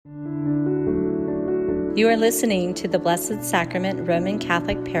You are listening to the Blessed Sacrament Roman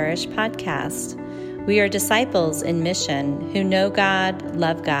Catholic Parish podcast. We are disciples in mission who know God,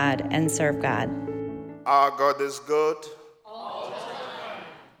 love God, and serve God. Our God is good all the time.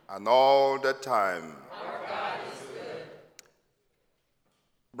 And all the time. Our God is good.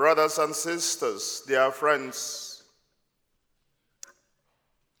 Brothers and sisters, dear friends,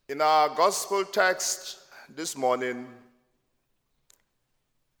 in our gospel text this morning,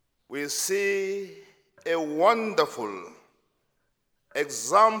 we see a wonderful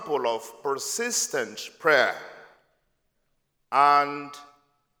example of persistent prayer and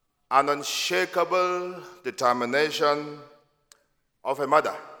an unshakable determination of a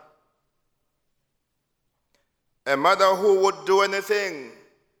mother. A mother who would do anything,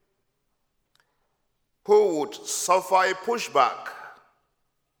 who would suffer a pushback,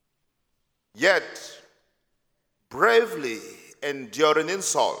 yet bravely enduring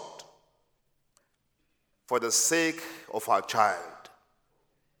insult for the sake of our child.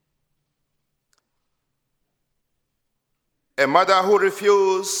 A mother who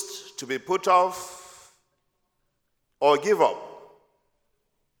refused to be put off or give up.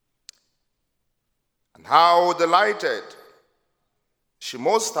 And how delighted she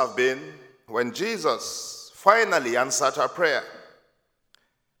must have been when Jesus finally answered her prayer.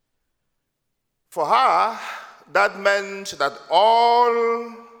 For her, that meant that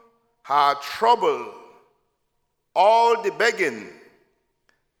all her trouble, all the begging,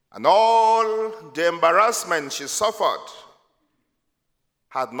 and all the embarrassment she suffered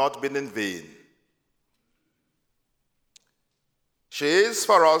had not been in vain. She is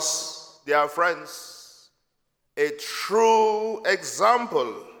for us, dear friends, a true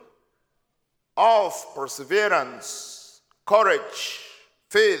example of perseverance, courage,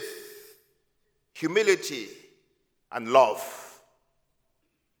 faith, humility, and love.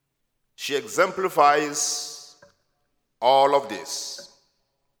 She exemplifies all of this.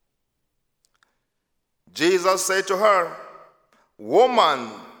 Jesus said to her,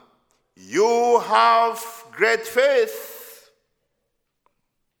 "Woman, you have great faith.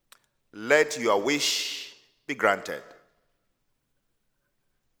 Let your wish be granted."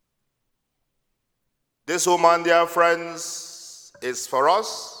 This woman, dear friends, is for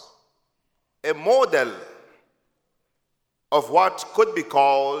us a model of what could be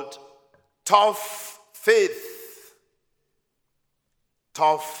called tough faith.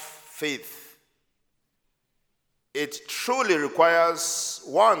 Tough faith. It truly requires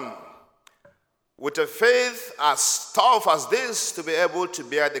one with a faith as tough as this to be able to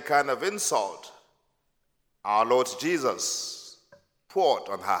bear the kind of insult our Lord Jesus poured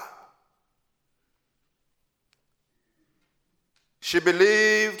on her. She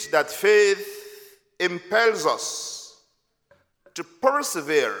believed that faith impels us to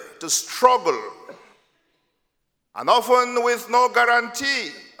persevere, to struggle, and often with no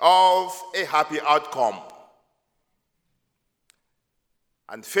guarantee of a happy outcome.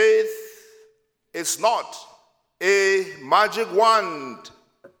 And faith is not a magic wand.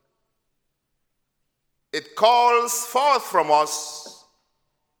 It calls forth from us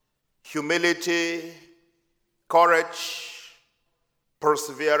humility, courage,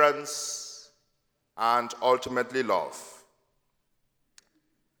 perseverance, and ultimately love.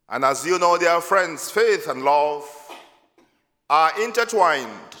 And as you know, dear friends, faith and love are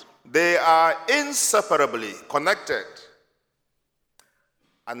intertwined. They are inseparably connected.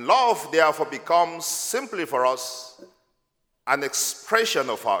 And love, therefore, becomes simply for us an expression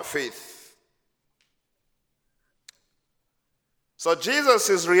of our faith. So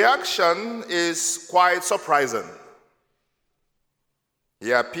Jesus' reaction is quite surprising.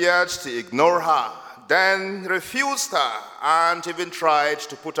 He appeared to ignore her, then refused her, and even tried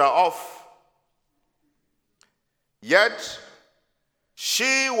to put her off. Yet,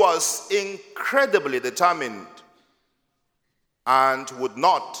 she was incredibly determined and would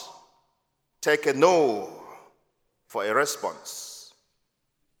not take a no for a response.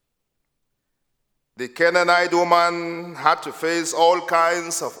 The Canaanite woman had to face all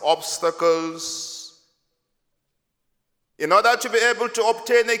kinds of obstacles in order to be able to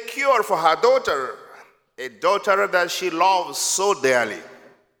obtain a cure for her daughter, a daughter that she loves so dearly.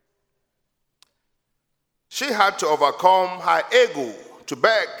 She had to overcome her ego to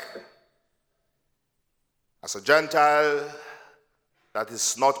beg. As a Gentile, that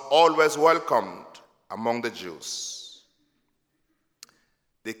is not always welcomed among the Jews.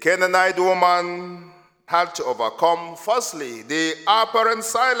 The Canaanite woman had to overcome, firstly, the apparent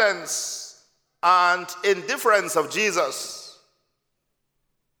silence and indifference of Jesus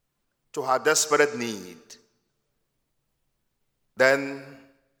to her desperate need. Then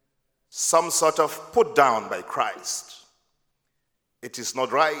some sort of put down by Christ. It is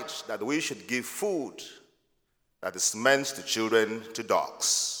not right that we should give food that is meant to children to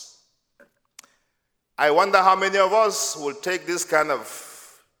dogs. I wonder how many of us will take this kind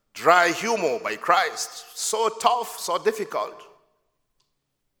of dry humor by Christ, so tough, so difficult.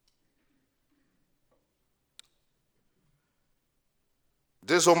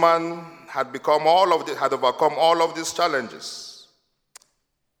 This woman had overcome all of these challenges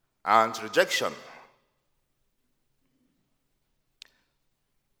and rejection.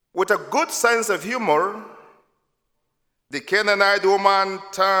 With a good sense of humor, the Canaanite woman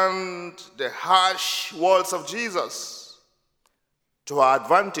turned the harsh words of Jesus to her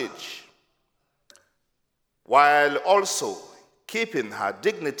advantage, while also keeping her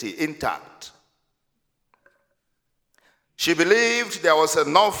dignity intact. She believed there was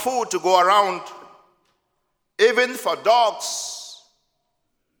enough food to go around, even for dogs,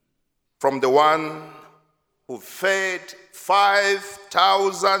 from the one who fed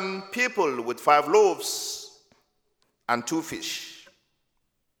 5,000 people with 5 loaves and 2 fish.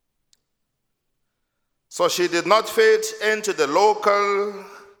 So she did not fit into the local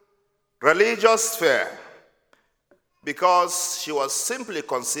religious sphere because she was simply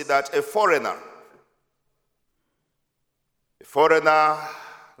considered a foreigner. A foreigner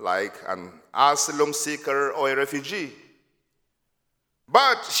like an asylum seeker or a refugee.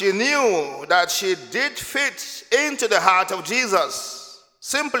 But she knew that she did fit into the heart of Jesus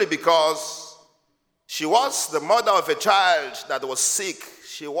simply because she was the mother of a child that was sick.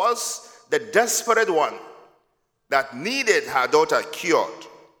 She was the desperate one that needed her daughter cured.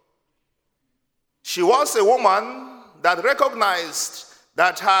 She was a woman that recognized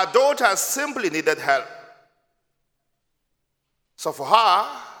that her daughter simply needed help. So for her,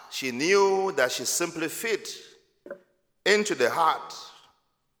 she knew that she simply fit into the heart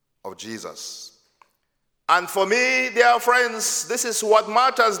of Jesus. And for me, dear friends, this is what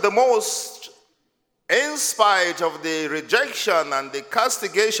matters the most. In spite of the rejection and the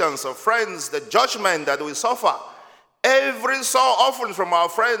castigations of friends, the judgment that we suffer every so often from our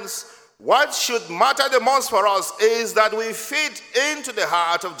friends, what should matter the most for us is that we fit into the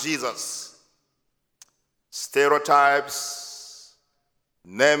heart of Jesus. Stereotypes,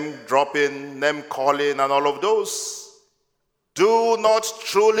 name dropping, name calling, and all of those do not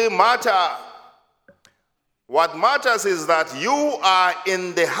truly matter. What matters is that you are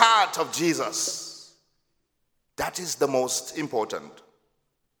in the heart of Jesus. That is the most important.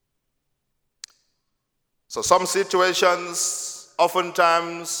 So some situations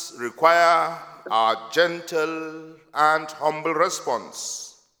oftentimes require our gentle and humble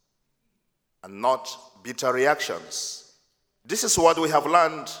response and not bitter reactions. This is what we have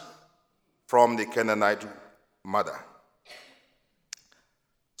learned from the Canaanite mother.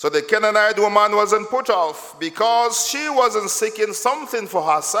 So the Canaanite woman wasn't put off because she wasn't seeking something for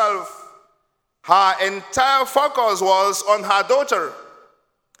herself. Her entire focus was on her daughter.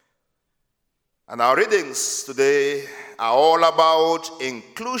 And our readings today are all about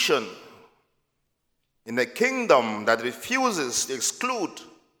inclusion in a kingdom that refuses to exclude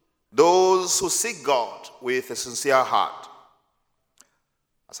those who seek God with a sincere heart,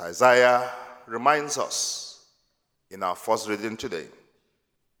 as Isaiah reminds us in our first reading today.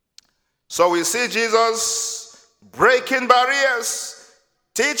 So we see Jesus breaking barriers,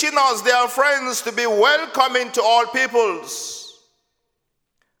 teaching us, dear friends, to be welcoming to all peoples.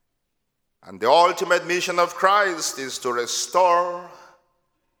 And the ultimate mission of Christ is to restore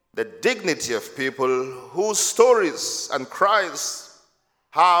the dignity of people whose stories and cries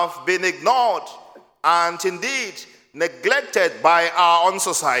have been ignored and indeed neglected by our own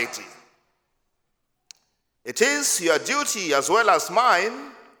society. It is your duty as well as mine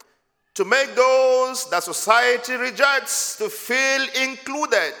to make those that society rejects to feel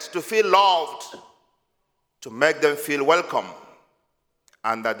included, to feel loved, to make them feel welcome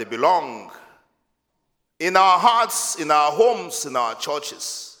and that they belong in our hearts, in our homes, in our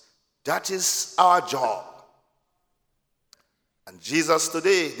churches. That is our job. And Jesus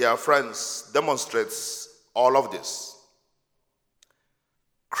today, dear friends, demonstrates all of this.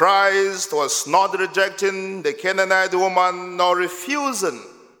 Christ was not rejecting the Canaanite woman nor refusing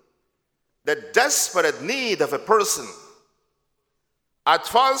the desperate need of a person. At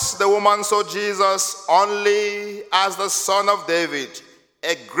first, the woman saw Jesus only as the Son of David,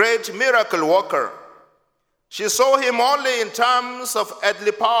 a great miracle worker. She saw him only in terms of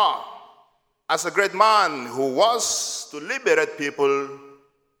earthly power, as a great man who was to liberate people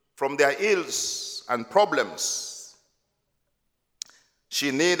from their ills and problems.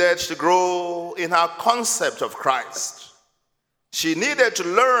 She needed to grow in her concept of Christ. She needed to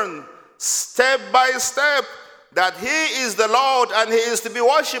learn step by step, that he is the Lord and he is to be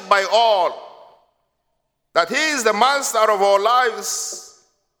worshipped by all, that he is the master of our lives,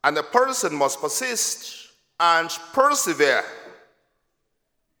 and the person must persist and persevere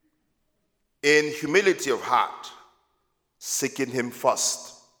in humility of heart, seeking him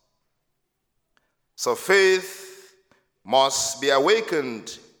first. So faith must be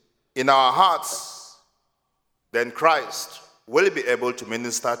awakened in our hearts, then Christ will be able to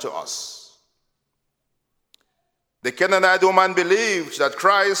minister to us. The Canaanite woman believed that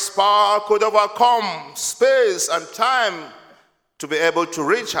Christ's power could overcome space and time to be able to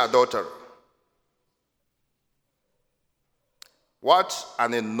reach her daughter. What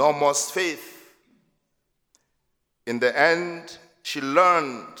an enormous faith. In the end, she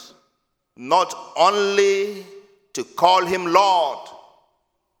learned not only to call him Lord,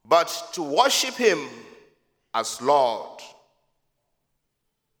 but to worship him as Lord.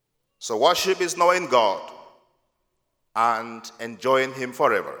 So worship is knowing God and enjoying him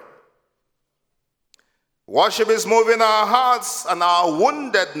forever. Worship is moving our hearts and our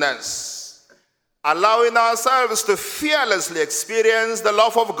woundedness, allowing ourselves to fearlessly experience the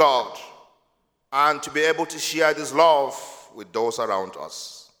love of God and to be able to share this love with those around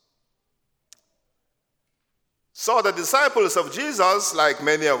us. So the disciples of Jesus, like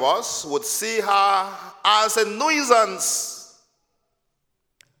many of us, would see her as a nuisance.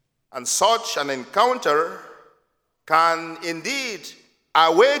 And such an encounter can indeed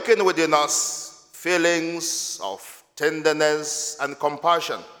awaken within us feelings of tenderness and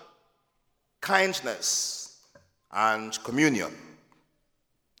compassion, kindness and communion.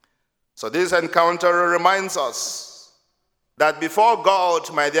 So this encounter reminds us that before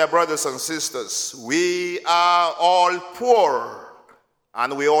God, my dear brothers and sisters, we are all poor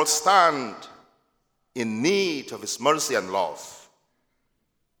and we all stand in need of his mercy and love.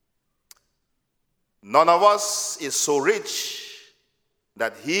 None of us is so rich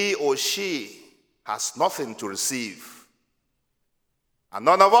that he or she has nothing to receive. And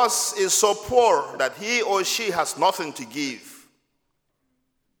none of us is so poor that he or she has nothing to give.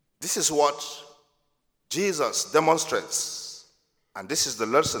 This is what Jesus demonstrates, and this is the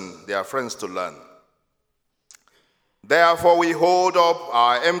lesson, dear friends, to learn. Therefore, we hold up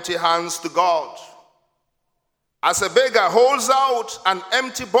our empty hands to God, as a beggar holds out an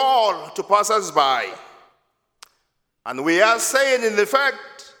empty ball to passers-by. And we are saying, in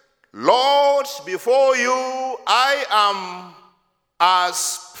effect, Lord, before you, I am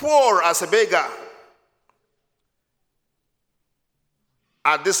as poor as a beggar.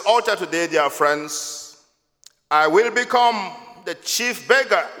 At this altar today, dear friends, I will become the chief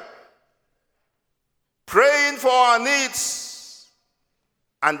beggar, praying for our needs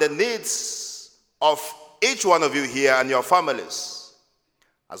and the needs of each one of you here and your families,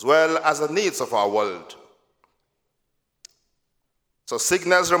 as well as the needs of our world. So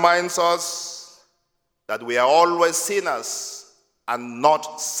sickness reminds us that we are always sinners and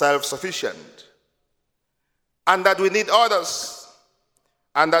not self-sufficient, and that we need others,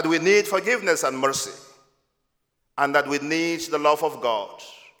 and that we need forgiveness and mercy, and that we need the love of God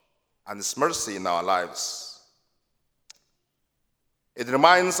and his mercy in our lives. It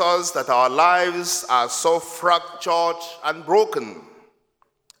reminds us that our lives are so fractured and broken,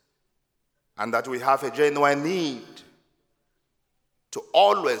 and that we have a genuine need to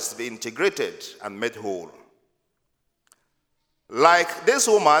always be integrated and made whole. Like this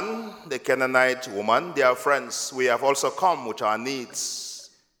woman, the Canaanite woman, dear friends, we have also come with our needs,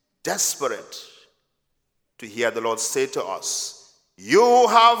 desperate to hear the Lord say to us, you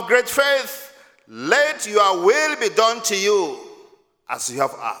have great faith, let your will be done to you as you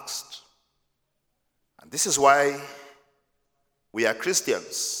have asked. And this is why we are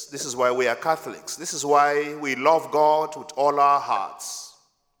Christians. This is why we are Catholics. This is why we love God with all our hearts.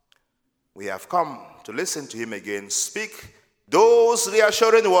 We have come to listen to him again speak those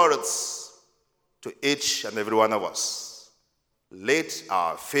reassuring words to each and every one of us. Let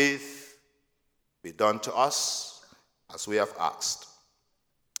our faith be done to us as we have asked.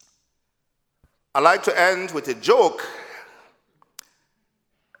 I'd like to end with a joke.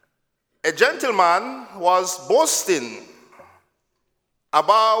 A gentleman was boasting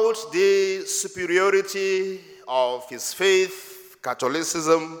about the superiority of his faith,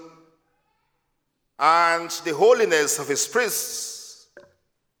 Catholicism, and the holiness of his priests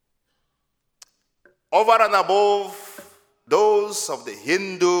over and above those of the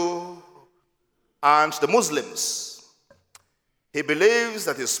Hindu and the Muslims. He believes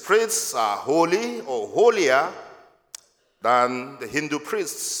that his priests are holy or holier than the Hindu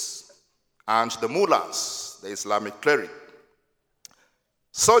priests and the mullahs, the Islamic cleric.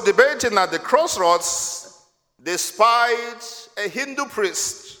 So debating at the crossroads, they spied a Hindu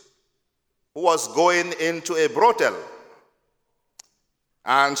priest who was going into a brothel.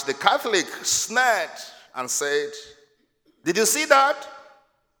 And the Catholic sneered and said, "Did you see that?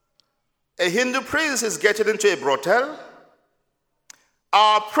 A Hindu priest is getting into a brothel.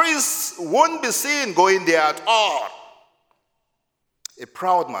 Our priests won't be seen going there at all." A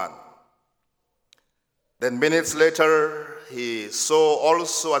proud man. Then minutes later, he saw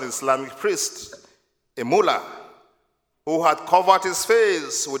also an Islamic priest, a mullah, who had covered his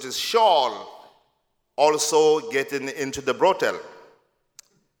face with his shawl, also getting into the brothel.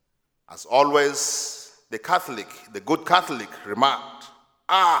 As always, the good Catholic remarked,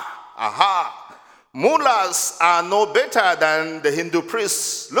 mullahs are no better than the Hindu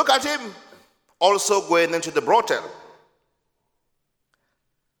priests. Look at him, also going into the brothel.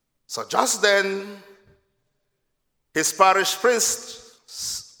 So just then, his parish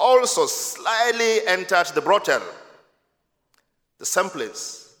priest also slyly entered the brothel, the same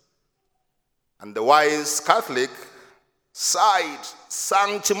place. And the wise Catholic sighed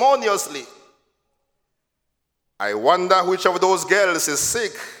sanctimoniously, "I wonder which of those girls is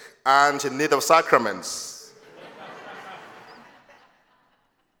sick and in need of sacraments."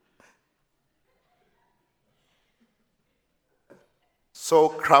 So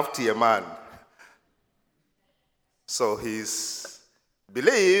crafty a man. So his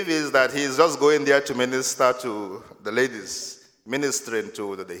belief is that he's just going there to minister to the ladies, ministering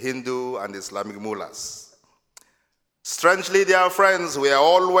to the Hindu and Islamic mullahs. Strangely, dear friends, we are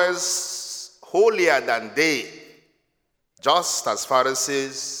always holier than they, just as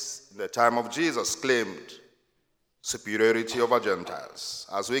Pharisees in the time of Jesus claimed superiority over Gentiles.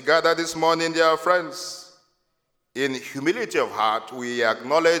 As we gather this morning, dear friends, in humility of heart, we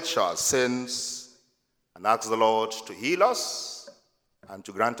acknowledge our sins and ask the Lord to heal us and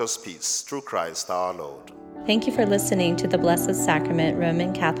to grant us peace through Christ our Lord. Thank you for listening to the Blessed Sacrament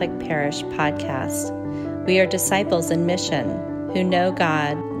Roman Catholic Parish podcast. We are disciples in mission who know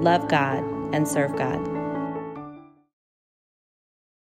God, love God, and serve God.